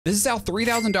This is how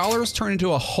 $3,000 turned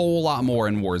into a whole lot more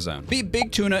in Warzone. Beat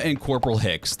Big Tuna and Corporal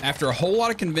Hicks. After a whole lot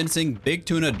of convincing, Big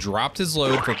Tuna dropped his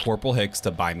load for Corporal Hicks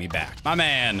to buy me back. My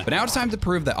man. But now it's time to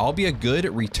prove that I'll be a good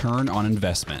return on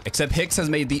investment. Except Hicks has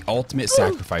made the ultimate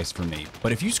sacrifice for me.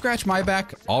 But if you scratch my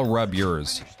back, I'll rub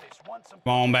yours.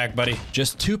 Come on back, buddy.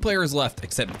 Just 2 players left,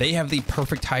 except they have the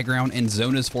perfect high ground and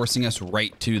zone is forcing us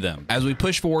right to them. As we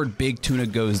push forward, Big Tuna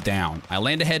goes down. I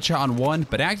land a headshot on one,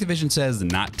 but Activision says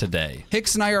not today.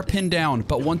 Hicks and I are pinned down,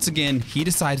 but once again, he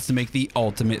decides to make the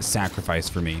ultimate sacrifice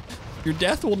for me. Your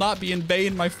death will not be in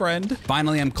vain, my friend.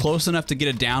 Finally, I'm close enough to get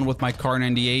it down with my Kar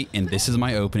 98, and this is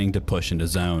my opening to push into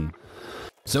zone.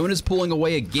 Zone is pulling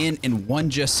away again, and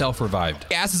one just self-revived.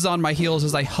 Gas is on my heels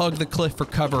as I hug the cliff for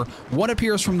cover. One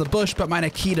appears from the bush, but my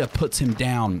Nikita puts him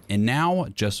down. And now,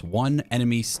 just one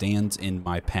enemy stands in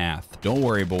my path. Don't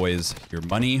worry, boys. Your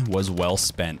money was well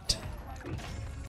spent.